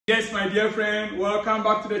Yes, my dear friend, welcome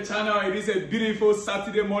back to the channel. It is a beautiful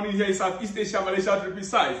Saturday morning here in Southeast Asia, Malaysia to be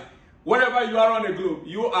precise. Wherever you are on the globe,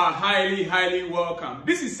 you are highly welcome.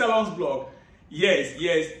 This is Salon's blog. Yes.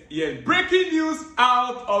 Breaking news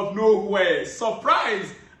out of nowhere.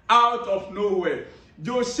 Surprise out of nowhere.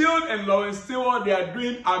 Joe Shield and Lawrence Stewart, they are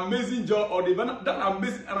doing an amazing job, or they've done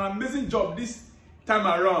an amazing job this time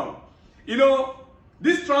around. You know,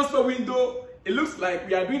 this transfer window, it looks like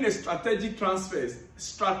we are doing a strategic transfers.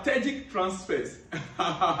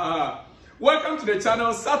 Welcome to the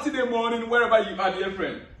channel, Saturday morning, wherever you are, dear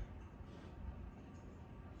friend.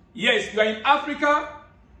 Yes, you are in Africa,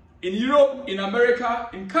 in Europe, in America,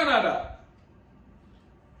 in Canada,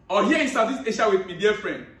 or here in Southeast Asia with me, dear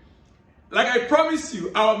friend. Like I promised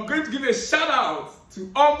you, I'm going to give a shout out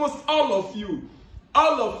to almost all of you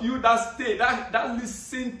that stayed, that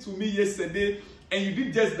listened to me yesterday, and you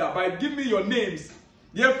did just that by giving me your names.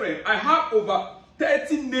 Dear friend, I have over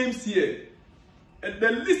 30 names here.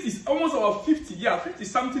 The list is almost about 50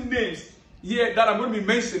 something names here that I'm going to be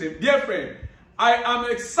mentioning. Dear friend, I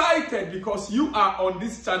am excited because you are on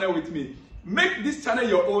this channel with me. Make this channel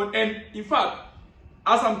your own, and in fact,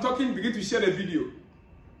 as I'm talking, begin to share the video.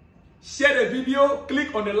 Share the video,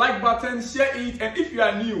 click on the like button, share it, and if you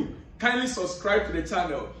are new, kindly subscribe to the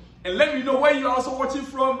channel. And let me know where you are also watching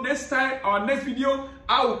from. Next time, our next video,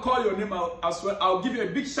 I will call your name out as well. I'll give you a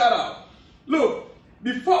big shout out. Look,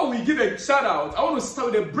 before we give a shout out, I want to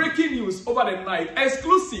start with the breaking news over the night.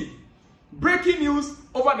 Exclusive. Breaking news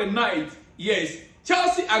over the night. Yes,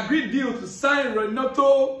 Chelsea agreed deal to sign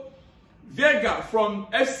Renato Veiga from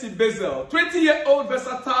FC Basel. 20-year-old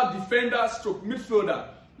versatile defender stroke midfielder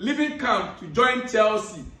leaving camp to join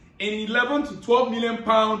Chelsea in 11 to 12 million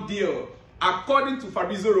pound deal, according to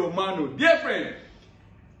Fabrizio Romano. Dear friend,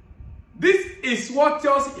 this is what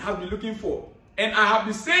Chelsea has been looking for. And I have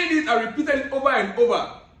been saying it, I repeated it over and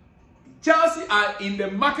over. Chelsea are in the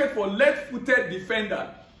market for left-footed defender.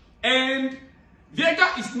 And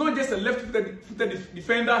Veiga is not just a left-footed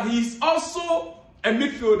defender, he is also a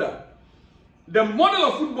midfielder. The model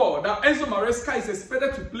of football that Enzo Maresca is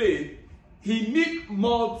expected to play, he needs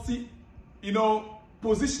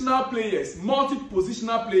positional players,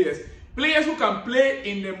 multi-positional players. Players who can play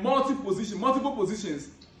in the multiple positions.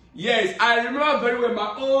 Yes, I remember very well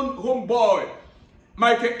my own homeboy,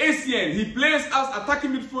 Michael Essien. He plays as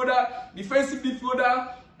attacking midfielder, defensive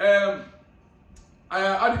midfielder,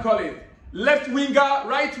 how do you call it? Left winger,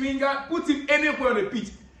 right winger, put him anywhere on the pitch,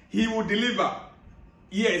 he will deliver.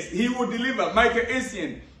 Yes, he will deliver. Michael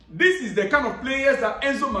Essien. This is the kind of players that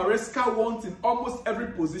Enzo Maresca wants in almost every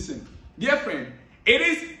position. Dear friend, it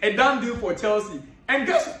is a done deal for Chelsea. And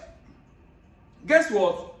guess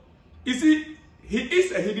what? You see, he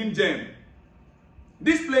is a hidden gem.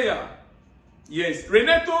 This player, yes,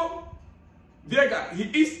 Renato Veiga, he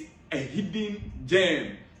is a hidden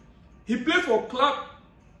gem. He played for club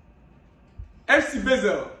FC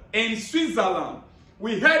Basel in Switzerland.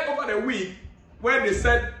 We heard over the week where they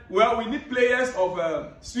said, well, we need players of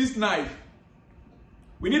Swiss knife.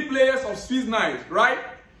 We need players of Swiss knife, right?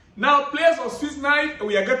 Now, players of Swiss knife,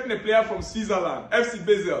 we are getting a player from Switzerland, FC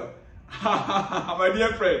Basel. My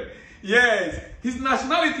dear friend. Yes, his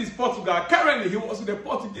nationality is Portugal. Currently, he was with the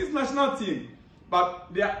Portuguese national team. But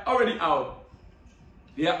they are already out.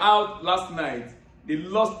 They are out last night. They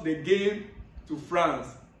lost the game to France.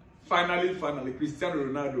 Finally, Cristiano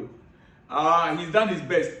Ronaldo. He's done his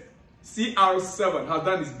best. CR7 has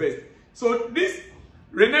done his best. So this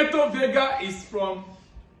Renato Veiga is from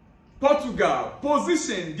Portugal.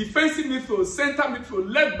 Position, defensive midfield, center midfield,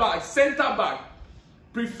 left back, center back.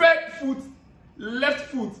 Preferred foot, left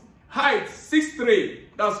foot. Height, 6'3".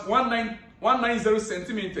 That's 190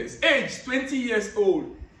 centimeters. Age, 20 years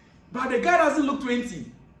old. But the guy doesn't look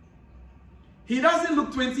 20. He doesn't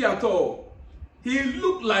look 20 at all. He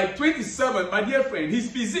looked like 27, my dear friend. His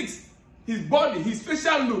physics, his body, his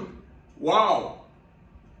facial look. Wow.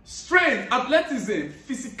 Strength, athleticism,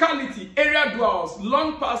 physicality, area duels,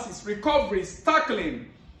 long passes, recoveries, tackling,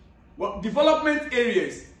 development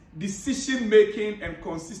areas, decision making and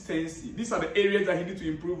consistency. These are the areas that he needs to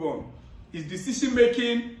improve on. His decision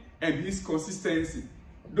making and his consistency.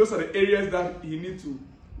 Those are the areas that he needs to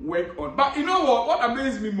work on. But you know what? What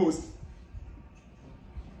amazes me most?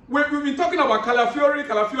 We've been talking about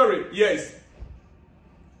Calafiori. Yes.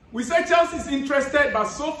 We said Chelsea is interested, but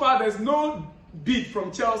so far there's no bid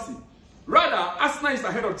from Chelsea. Rather, Arsenal is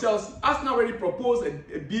ahead of Chelsea. Arsenal already proposed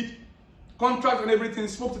a bid, contract and everything,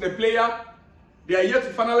 spoke to the player. They are yet to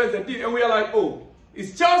finalize the deal, and we are like, oh,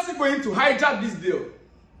 is Chelsea going to hijack this deal?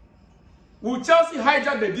 Will Chelsea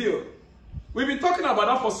hijack the deal? We've been talking about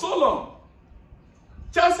that for so long.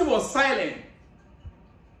 Chelsea was silent.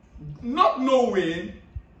 not knowing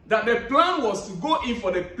that the plan was to go in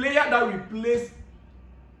for the player that replaced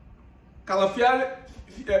Calafiori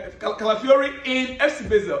in FC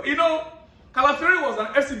Basel. You know, Calafiori was an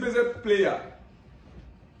FC Basel player.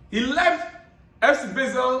 He left FC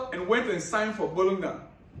Basel and went and signed for Bologna.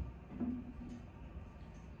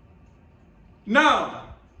 Now,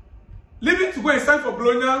 leaving to go and sign for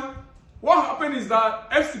Bologna, what happened is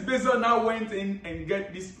that FC Basel now went in and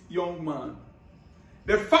get this young man.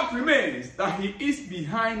 The fact remains that he is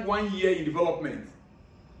behind 1 year in development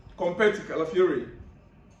compared to Calafiori.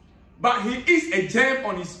 But he is a gem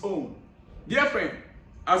on his own. Dear friend,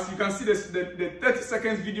 as you can see the 30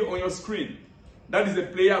 seconds video on your screen, that is the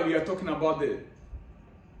player we are talking about there.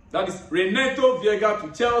 That is Renato Veiga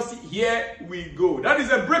to Chelsea. Here we go. That is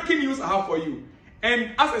a breaking news I have for you.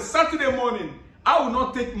 And as a Saturday morning, I will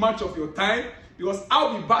not take much of your time because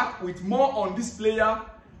I'll be back with more on this player,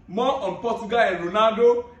 more on Portugal and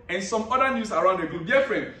Ronaldo, and some other news around the globe. Dear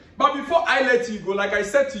friend, but before I let you go, like I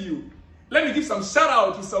said to you, let me give some shout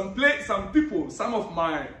out to some people, some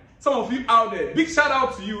of you out there. Big shout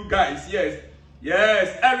out to you guys. Yes,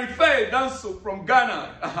 Eric Faye Danso from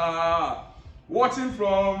Ghana. Watching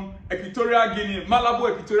from Equatorial Guinea, Malabo,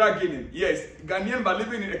 Equatorial Guinea. Yes, Ghanaian but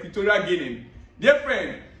living in Equatorial Guinea. Dear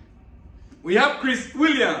friend, we have Chris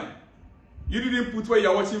William. You didn't put where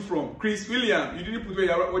you're watching from. Chris William, you didn't put where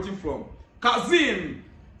you're watching from. Kazim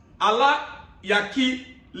Ala Yaki,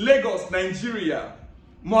 Lagos, Nigeria.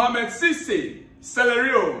 Mohamed Sisse,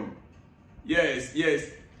 Celerio. Yes.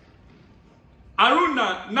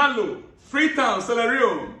 Aruna Nalo, Freetown,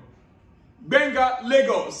 Celerio. Benga,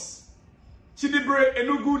 Lagos. Chidibre,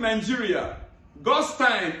 Enugu, Nigeria.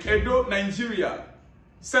 Gostine, Edo, Nigeria.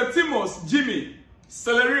 Septimus, Jimmy,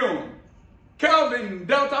 Celerion. Kelvin,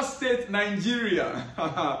 Delta State, Nigeria.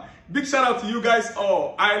 Big shout out to you guys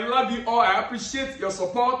all. I love you all. I appreciate your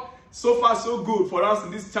support. So far, so good for us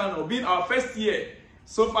in this channel. Being our first year.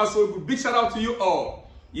 So far, so good. Big shout out to you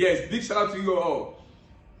all. Yes, big shout out to you all.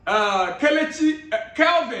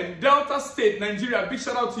 Kelvin, Delta State, Nigeria. Big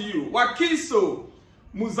shout out to you. Wakiso,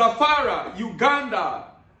 Muzafara,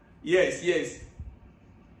 Uganda. Yes.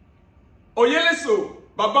 Oyeleso,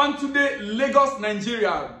 Babantude, Lagos,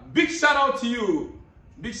 Nigeria. Big shout out to you.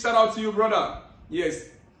 Big shout out to you, brother. Yes.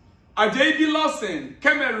 Ajayi Lawson,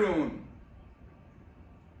 Cameroon.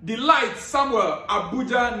 Delight Samuel,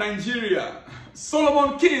 Abuja, Nigeria.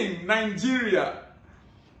 Solomon King, Nigeria.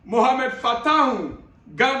 Mohamed Fatahu,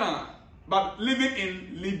 Ghana, but living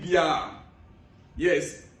in Libya.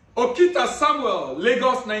 Yes. Okita Samuel,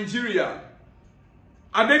 Lagos, Nigeria.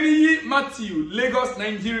 Adeniyi Matthew, Lagos,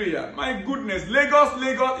 Nigeria. My goodness, Lagos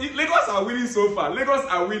are winning so far. Lagos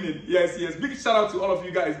are winning. Yes. Big shout out to all of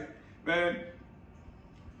you guys, man.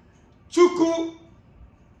 Chuku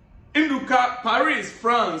Induka, Paris,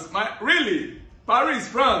 France. Paris,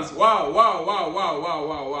 France. Wow.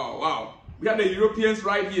 We have the Europeans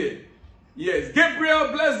right here. Yes.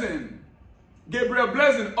 Gabriel Blessing,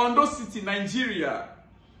 Ondo City, Nigeria.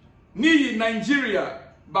 Niyi, Nigeria,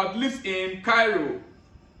 but lives in Cairo,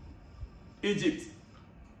 Egypt.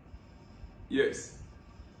 Yes.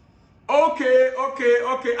 Okay.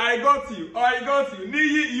 I got you.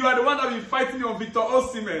 Niyi, you are the one that will be fighting me on Victor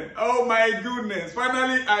Osimhen. Oh my goodness.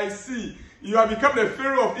 Finally, I see. You have become the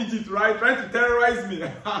Pharaoh of Egypt, right? Trying to terrorize me.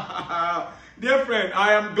 Dear friend,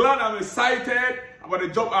 I am glad, I'm excited about the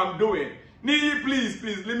job I'm doing. Niyi, please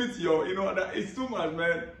limit your, it's too much,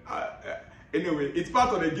 man. Anyway, it's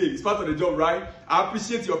part of the game. It's part of the job, right? I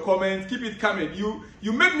appreciate your comments. Keep it coming.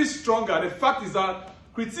 You make me stronger. The fact is that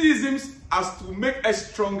criticisms has to make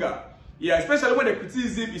us stronger. Yeah, especially when the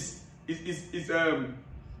criticism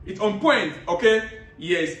it's on point. Okay?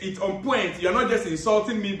 Yes, it's on point. You're not just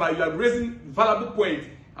insulting me, but you are raising valuable points.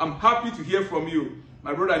 I'm happy to hear from you.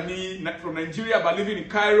 My brother Nee from Nigeria, but living in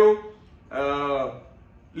Cairo,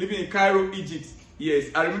 Egypt. Yes,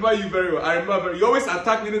 I remember you very well. You always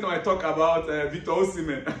attack me anytime I talk about Victor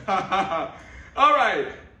Osimhen. All right.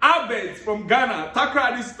 Albert from Ghana,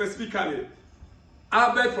 Takrady specifically.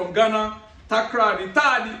 Albert from Ghana, Takrady,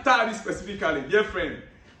 Tadi specifically. Dear friend.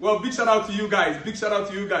 Well, big shout out to you guys.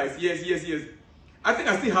 Yes. I think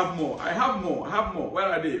I still have more. I have more. Where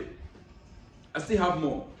are they? I still have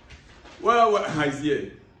more. Well, is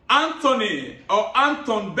here. Anthony or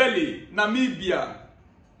Anton Belly, Namibia.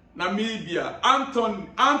 Anton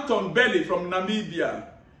Belly from Namibia.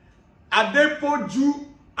 Adepoju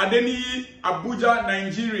Adeniyi, Abuja,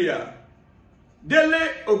 Nigeria.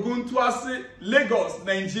 Dele Oguntuase, Lagos,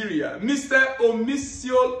 Nigeria. Mr.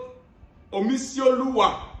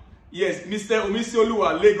 Omisioluwa. Yes, Mr.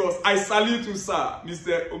 Omisioluwa, Lagos. I salute you, sir.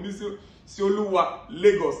 Mr. Sioluwa,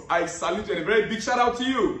 Lagos. I salute you and a very big shout out to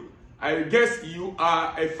you. I guess you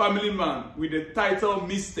are a family man with the title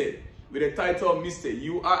Mr. With the title Mr.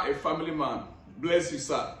 You are a family man. Bless you,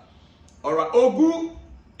 sir. All right. Ogu,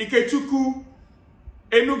 Ikechukwu,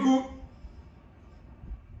 Enugu,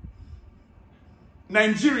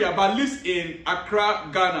 Nigeria, but lives in Accra,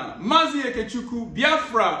 Ghana. Mazi Ikechukwu,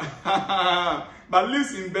 Biafra, but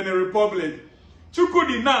lives in Benin Republic.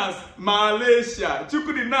 Chukwudinas, Malaysia.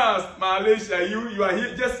 Chukwudinas, Malaysia. You are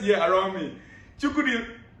here, just here around me.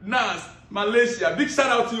 Chukwudinas, Malaysia. Big shout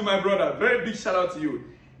out to you, my brother. Very big shout out to you.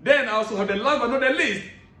 Then I also have the last but not the least,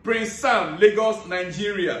 Prince Sam, Lagos,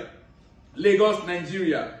 Nigeria. Lagos,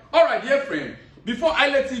 Nigeria. All right, dear friend. Before I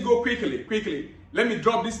let you go quickly, let me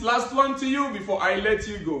drop this last one to you before I let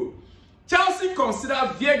you go. Chelsea consider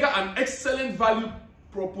Veiga an excellent value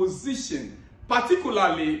proposition,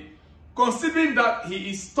 particularly considering that he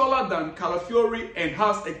is taller than Calafiori and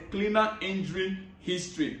has a cleaner injury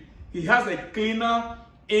history. He has a cleaner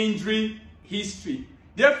injury history.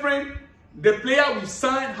 Dear friend, the player we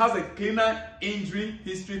signed has a cleaner injury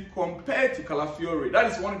history compared to Calafiori.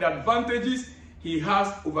 That is one of the advantages he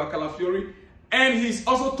has over Calafiori. And he's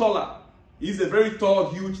also taller. He's a very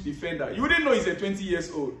tall, huge defender. You didn't know he's a 20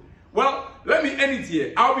 years old. Well, let me end it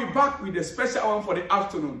here. I'll be back with a special one for the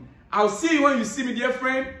afternoon. I'll see you when you see me, dear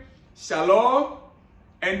friend. Shalom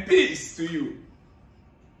and peace to you.